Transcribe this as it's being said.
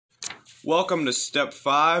Welcome to Step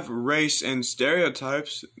 5, Race and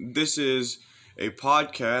Stereotypes. This is a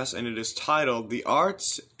podcast and it is titled The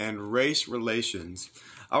Arts and Race Relations.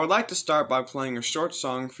 I would like to start by playing a short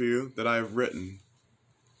song for you that I have written.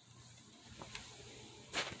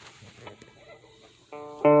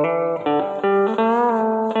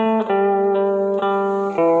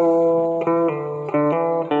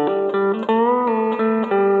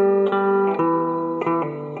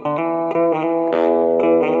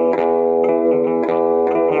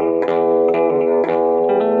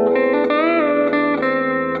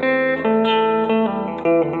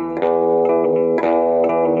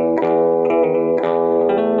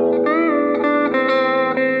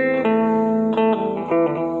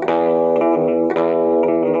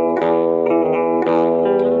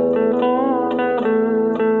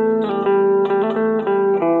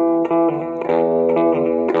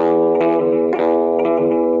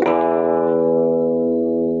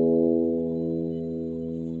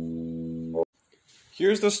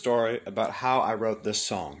 Here's the story about how I wrote this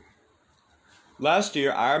song. Last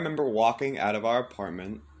year, I remember walking out of our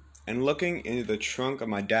apartment and looking into the trunk of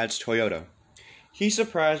my dad's Toyota. He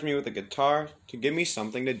surprised me with a guitar to give me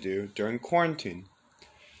something to do during quarantine.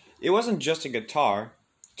 It wasn't just a guitar,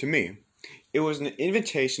 to me. It was an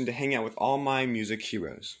invitation to hang out with all my music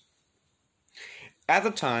heroes. At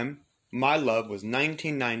the time, my love was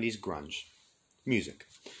 1990s grunge music.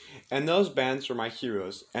 And those bands were my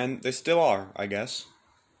heroes, and they still are, I guess.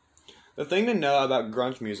 The thing to know about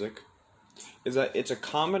grunge music is that it's a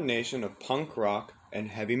combination of punk rock and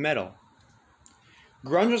heavy metal.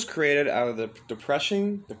 Grunge was created out of the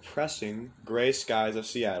depressing gray skies of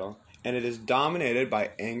Seattle, and it is dominated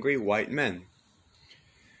by angry white men.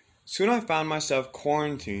 Soon I found myself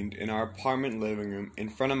quarantined in our apartment living room in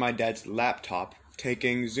front of my dad's laptop,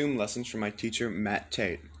 taking Zoom lessons from my teacher, Matt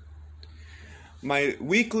Tate. My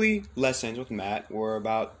weekly lessons with Matt were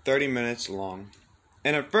about 30 minutes long,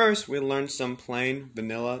 and at first we learned some plain,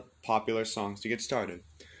 vanilla, popular songs to get started.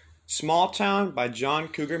 Small Town by John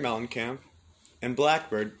Cougar Mellencamp and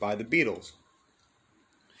Blackbird by the Beatles.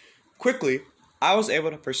 Quickly, I was able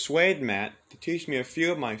to persuade Matt to teach me a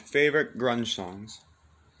few of my favorite grunge songs.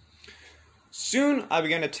 Soon I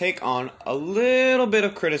began to take on a little bit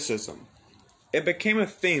of criticism. It became a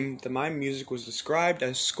theme that my music was described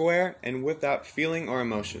as square and without feeling or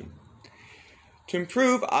emotion. To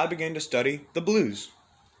improve, I began to study the blues.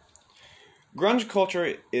 Grunge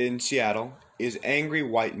culture in Seattle is angry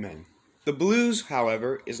white men. The blues,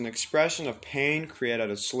 however, is an expression of pain created out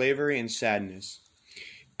of slavery and sadness.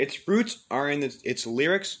 Its roots are in its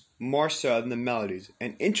lyrics more so than the melodies,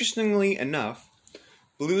 and interestingly enough,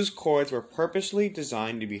 blues chords were purposely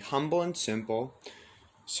designed to be humble and simple,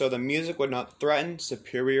 so the music would not threaten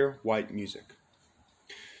superior white music.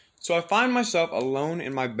 So I find myself alone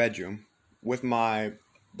in my bedroom with my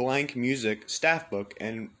blank music staff book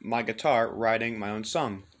and my guitar writing my own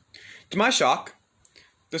song. To my shock,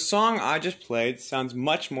 the song I just played sounds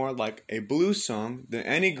much more like a blues song than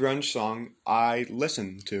any grunge song I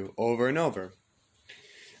listened to over and over.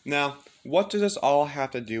 Now, what does this all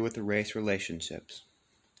have to do with race relationships?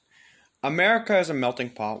 America is a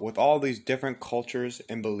melting pot with all these different cultures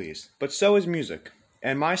and beliefs, but so is music,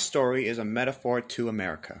 and my story is a metaphor to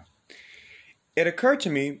America. It occurred to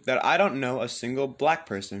me that I don't know a single black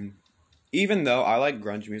person. Even though I like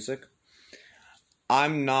grunge music,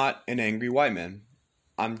 I'm not an angry white man.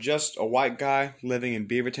 I'm just a white guy living in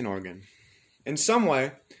Beaverton, Oregon. In some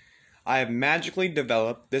way, I have magically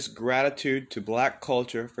developed this gratitude to black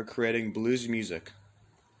culture for creating blues music.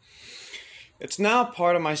 It's now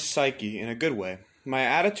part of my psyche in a good way. My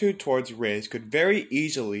attitude towards race could very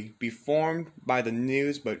easily be formed by the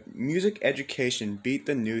news, but music education beat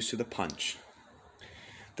the news to the punch.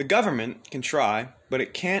 The government can try, but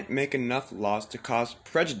it can't make enough laws to cause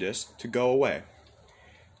prejudice to go away.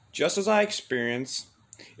 Just as I experience,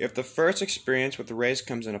 if the first experience with race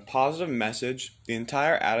comes in a positive message, the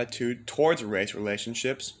entire attitude towards race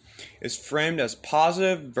relationships is framed as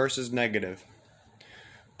positive versus negative.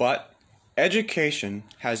 But education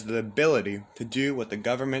has the ability to do what the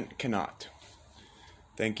government cannot.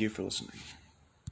 Thank you for listening.